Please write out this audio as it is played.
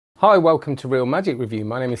Hi, welcome to Real Magic Review.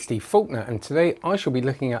 My name is Steve Faulkner and today I shall be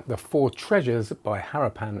looking at The Four Treasures by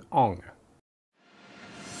Harapan Ong.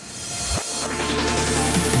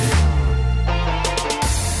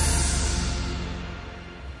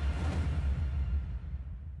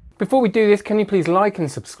 Before we do this, can you please like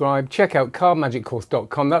and subscribe? Check out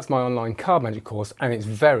cardmagiccourse.com. That's my online card magic course and it's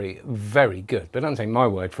very, very good. But don't take my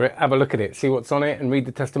word for it. Have a look at it, see what's on it and read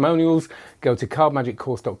the testimonials. Go to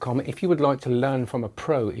cardmagiccourse.com if you would like to learn from a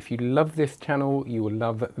pro. If you love this channel, you will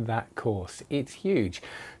love that course. It's huge.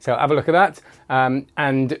 So have a look at that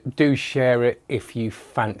and do share it if you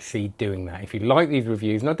fancy doing that. If you like these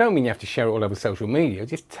reviews, and I don't mean you have to share it all over social media,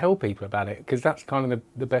 just tell people about it because that's kind of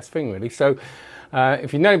the best thing really. So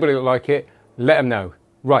if you know anybody that like it, let them know.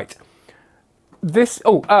 Right.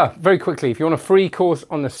 Very quickly, if you want a free course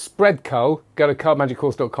on the spread cull, go to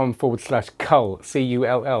cardmagiccourse.com/cull,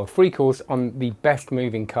 C-U-L-L. Free course on the best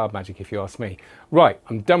moving card magic, if you ask me. Right,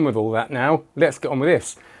 I'm done with all that now. Let's get on with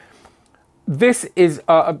this. This is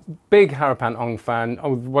a big Harapan Ong fan.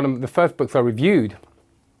 One of the first books I reviewed,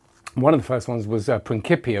 one of the first ones was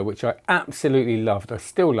Principia, which I absolutely loved. I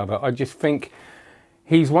still love it. I just think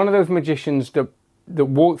he's one of those magicians that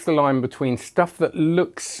walks the line between stuff that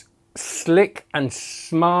looks slick and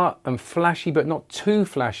smart and flashy, but not too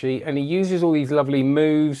flashy. And he uses all these lovely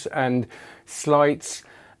moves and sleights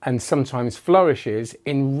and sometimes flourishes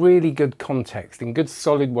in really good context, in good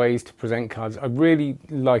solid ways to present cards. I really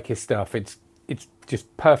like his stuff. It's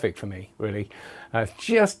just perfect for me, really. It's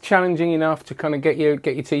just challenging enough to kind of get your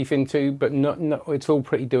teeth into, but not it's all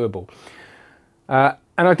pretty doable.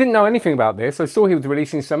 And I didn't know anything about this. I saw he was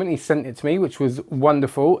releasing something. He sent it to me, which was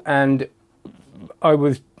wonderful. And I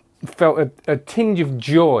felt a tinge of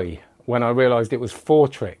joy when I realised it was 4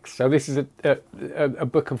 tricks. So this is a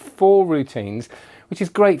book of 4 routines, which is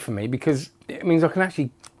great for me because it means I can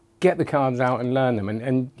actually get the cards out and learn them.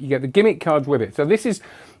 And you get the gimmick cards with it. So this is,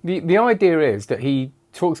 the idea is that he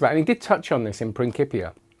talks about, and he did touch on this in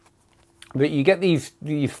Principia, that you get these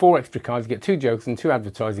 4 extra cards, you get 2 jokes and 2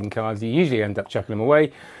 advertising cards. You usually end up chucking them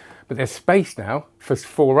away, but there's space now for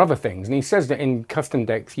 4 other things. And he says that in custom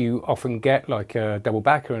decks you often get like a double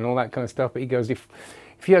backer and all that kind of stuff, but he goes, if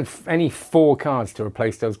you had any 4 cards to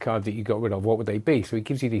replace those cards that you got rid of, what would they be? So he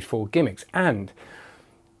gives you these 4 gimmicks and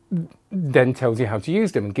then tells you how to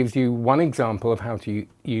use them and gives you one example of how to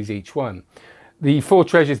use each one. The 4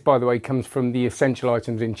 treasures, by the way, comes from the essential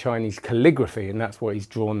items in Chinese calligraphy, and that's what he's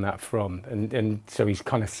drawn that from. And so he's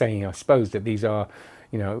kind of saying, I suppose, that these are,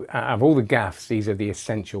 you know, out of all the gaffs, these are the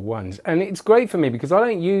essential ones. And it's great for me because I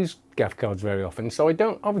don't use gaff cards very often, so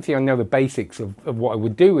obviously I know the basics of what I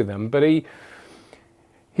would do with them, but he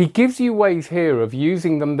gives you ways here of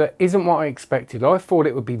using them that isn't what I expected. I thought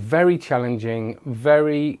it would be very challenging,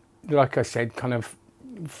 very, like I said, kind of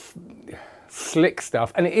slick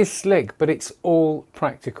stuff, and it is slick, but it's all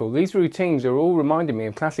practical. These routines are all reminding me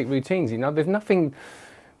of classic routines. You know, there's nothing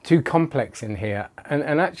too complex in here,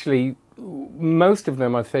 and actually most of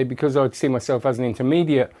them, I'd say, because I'd see myself as an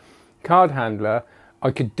intermediate card handler,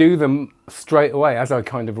 I could do them straight away as I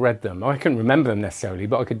kind of read them. I couldn't remember them necessarily,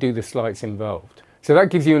 but I could do the sleights involved. So that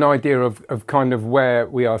gives you an idea of kind of where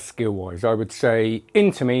we are skill-wise. I would say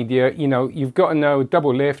intermediate, you know, you've got to know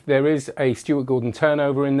double lift. There is a Stuart Gordon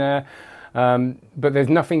turnover in there. But there's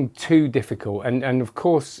nothing too difficult, and of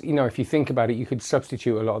course, you know, if you think about it, you could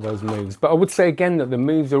substitute a lot of those moves. But I would say again that the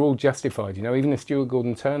moves are all justified. You know, even the Stuart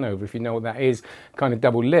Gordon turnover, if you know what that is, kind of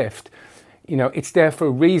double lift, you know, it's there for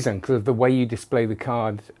a reason because of the way you display the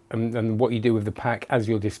card and what you do with the pack as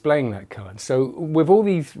you're displaying that card. So with all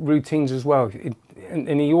these routines as well,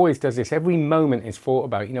 and he always does this, every moment is thought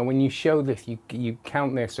about. You know, when you show this, you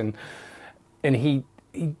count this, and he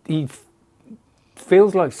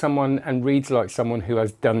feels like someone and reads like someone who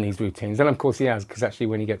has done these routines. And of course he has, because actually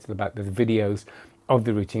when you get to the back, there's videos of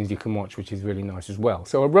the routines you can watch, which is really nice as well.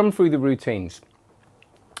 So I'll run through the routines.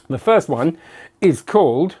 The first one is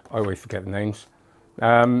called, I always forget the names,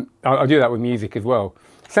 I'll do that with music as well,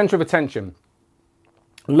 Centre of Attention.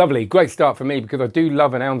 Lovely, great start for me because I do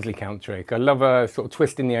love an Elmsley count trick. I love a sort of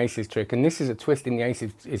twist in the aces trick, and this is a twist in the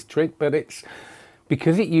aces trick, but it's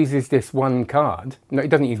because it uses this one card. No, it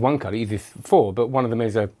doesn't use one card, it uses 4, but one of them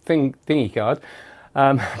is a thingy card.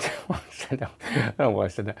 I don't know why I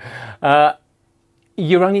said that.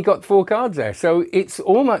 You've only got 4 cards there, so it's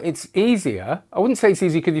easier. I wouldn't say it's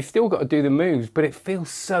easy because you've still got to do the moves, but it feels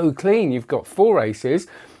so clean. You've got 4 aces.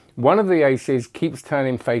 One of the aces keeps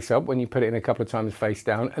turning face up when you put it in a couple of times face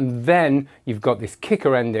down, and then you've got this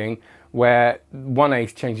kicker ending where one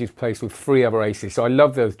ace changes place with 3 other aces. So I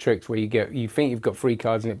love those tricks where you think you've got 3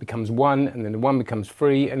 cards and it becomes 1, and then the 1 becomes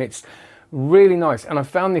 3, and it's Really nice. And I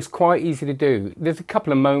found this quite easy to do. There's a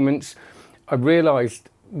couple of moments I realised,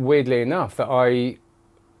 weirdly enough, that I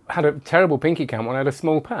had a terrible pinky count when I had a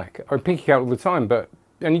small pack. I pinky count all the time,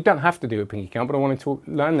 and you don't have to do a pinky count, but I wanted to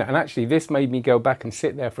learn that. And actually this made me go back and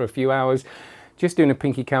sit there for a few hours just doing a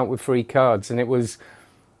pinky count with 3 cards. And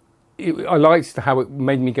I liked how it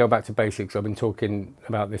made me go back to basics. I've been talking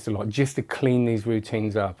about this a lot, just to clean these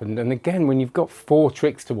routines up. And again, when you've got 4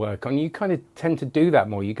 tricks to work on, you kind of tend to do that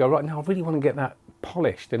more. You go, right, now I really want to get that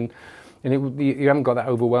polished. And you haven't got that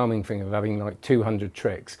overwhelming thing of having like 200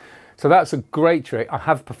 tricks. So that's a great trick. I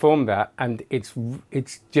have performed that, and it's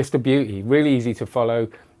just a beauty. Really easy to follow.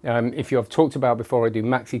 If I've talked about before, I do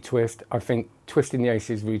maxi twist. I think twisting the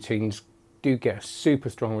aces routines do get a super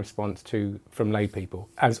strong response from lay people,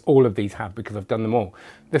 as all of these have, because I've done them all.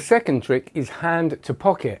 The second trick is hand to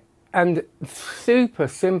pocket, and super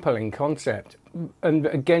simple in concept. And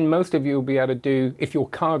again, most of you will be able to do, if you're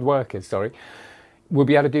card workers, will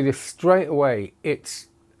be able to do this straight away. It's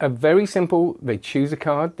a very simple, they choose a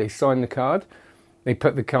card, they sign the card, they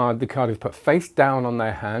put the card is put face down on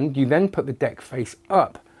their hand. You then put the deck face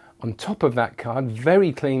up on top of that card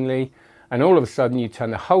very cleanly, and all of a sudden you turn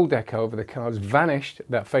the whole deck over, the card's vanished,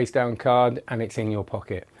 that face down card, and it's in your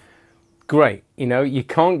pocket. Great, you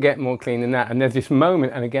can't get more clean than that. And there's this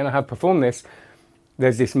moment, and again I have performed this,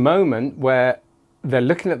 there's this moment where they're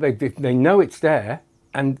looking at, they know it's there,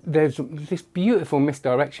 and there's this beautiful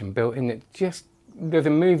misdirection built in. There's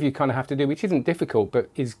a move you kind of have to do, which isn't difficult, but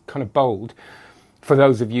is kind of bold for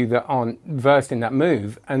those of you that aren't versed in that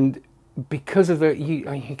move. And because of you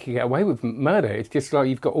can get away with murder. It's just like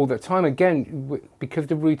you've got all that time, again, because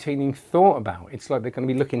the routine thought about. It's like they're going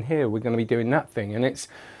to be looking here, we're going to be doing that thing. And it's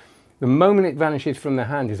the moment it vanishes from the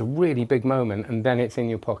hand is a really big moment, and then it's in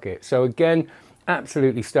your pocket. So again,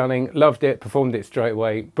 absolutely stunning. Loved it, performed it straight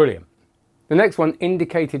away. Brilliant. The next one,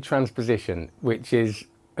 indicated transposition, which is,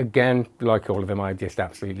 again, like all of them, I just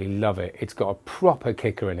absolutely love it. It's got a proper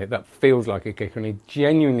kicker in it that feels like a kicker, and it's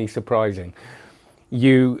genuinely surprising.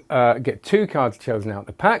 You get 2 cards chosen out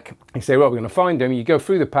the pack. You say, right, we're going to find them. You go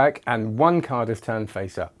through the pack, and 1 card is turned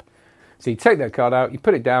face up. So you take that card out, you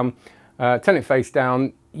put it down, turn it face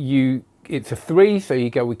down. It's a 3, so you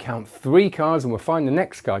go, we count 3 cards, and we'll find the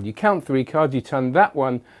next card. You count 3 cards, you turn that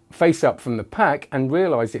one face up from the pack, and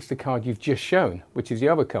realise it's the card you've just shown, which is the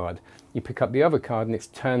other card. You pick up the other card, and it's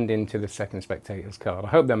turned into the second spectator's card. I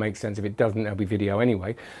hope that makes sense. If it doesn't, there'll be video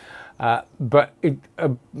anyway. But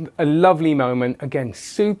a lovely moment, again,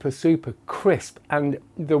 super, super crisp. And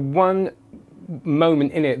the one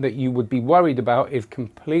moment in it that you would be worried about is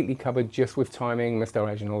completely covered just with timing,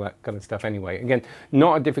 misdirection, all that kind of stuff anyway. Again,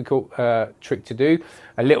 not a difficult trick to do,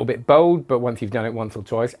 a little bit bold, but once you've done it once or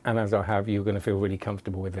twice, and as I have, you're going to feel really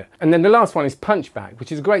comfortable with it. And then the last one is punch back,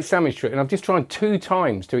 which is a great sandwich trick, and I've just tried 2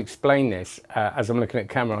 times to explain this as I'm looking at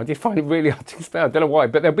camera. I just find it really hard to explain. I don't know why,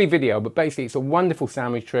 but there'll be video. But basically, it's a wonderful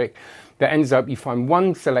sandwich trick that ends up, you find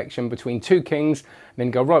 1 selection between 2 kings,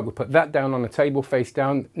 then go, right, we'll put that down on the table face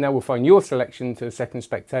down. Now we'll find your selection to the second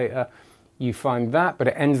spectator. You find that, but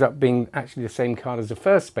it ends up being actually the same card as the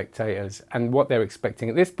first spectator's. And what they're expecting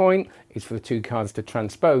at this point is for the 2 cards to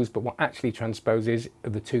transpose, but what actually transposes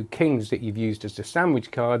are the 2 kings that you've used as the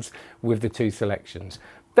sandwich cards with the 2 selections.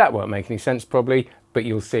 That won't make any sense probably, but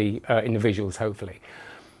you'll see in the visuals hopefully.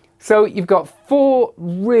 So you've got 4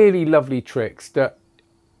 really lovely tricks that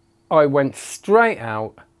I went straight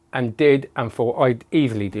out and did and thought I'd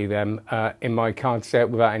easily do them in my card set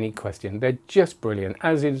without any question. They're just brilliant,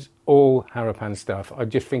 as is all Harapan stuff. I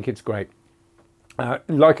just think it's great.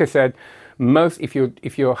 Like I said, if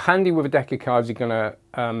you're handy with a deck of cards, you're gonna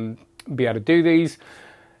be able to do these.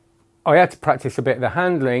 I had to practice a bit of the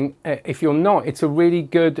handling. If you're not, it's a really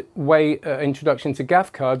good way introduction to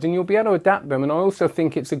gaff cards, and you'll be able to adapt them. And I also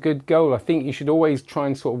think it's a good goal. I think you should always try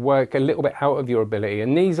and sort of work a little bit out of your ability.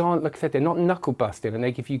 And these aren't, like I said, they're not knuckle busted, and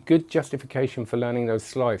they give you good justification for learning those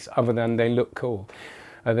sleights, other than they look cool.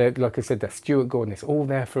 Like I said, that Stuart Gordon, it's all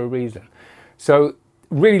there for a reason. So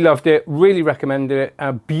really loved it, really recommended it.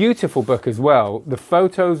 A beautiful book as well. The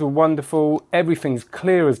photos are wonderful, everything's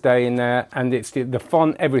clear as day in there, and it's the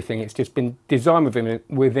font, everything. It's just been designed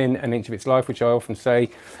within an inch of its life, which I often say,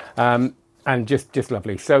 and just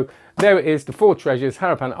lovely. So there it is, the 4 treasures,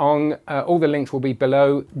 Harapan Ong. All the links will be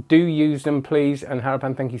below. Do use them, please. And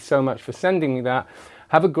Harapan, thank you so much for sending me that.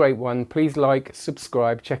 Have a great one. Please like,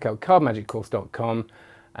 subscribe, check out cardmagiccourse.com,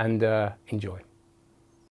 and enjoy.